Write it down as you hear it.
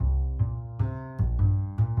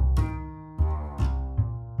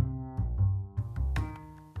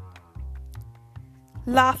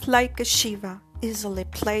Laugh like a Shiva, easily,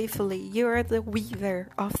 playfully. You are the weaver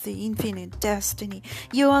of the infinite destiny.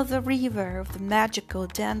 You are the river of the magical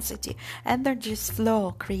density. Energies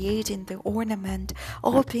flow, creating the ornament.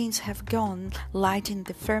 All pains have gone, lighting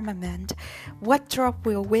the firmament. What drop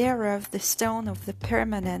will wear off the stone of the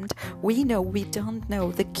permanent? We know we don't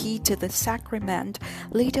know the key to the sacrament.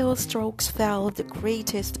 Little strokes fell, the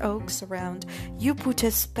greatest oaks around. You put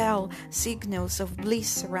a spell, signals of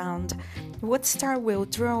bliss around. What star will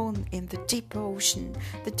drown in the deep ocean?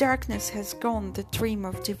 The darkness has gone, the dream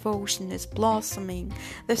of devotion is blossoming.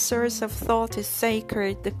 The source of thought is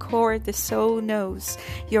sacred, the core the soul knows.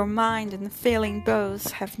 Your mind and feeling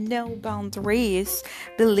both have no boundaries.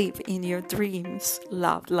 Believe in your dreams,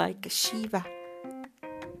 love like a Shiva.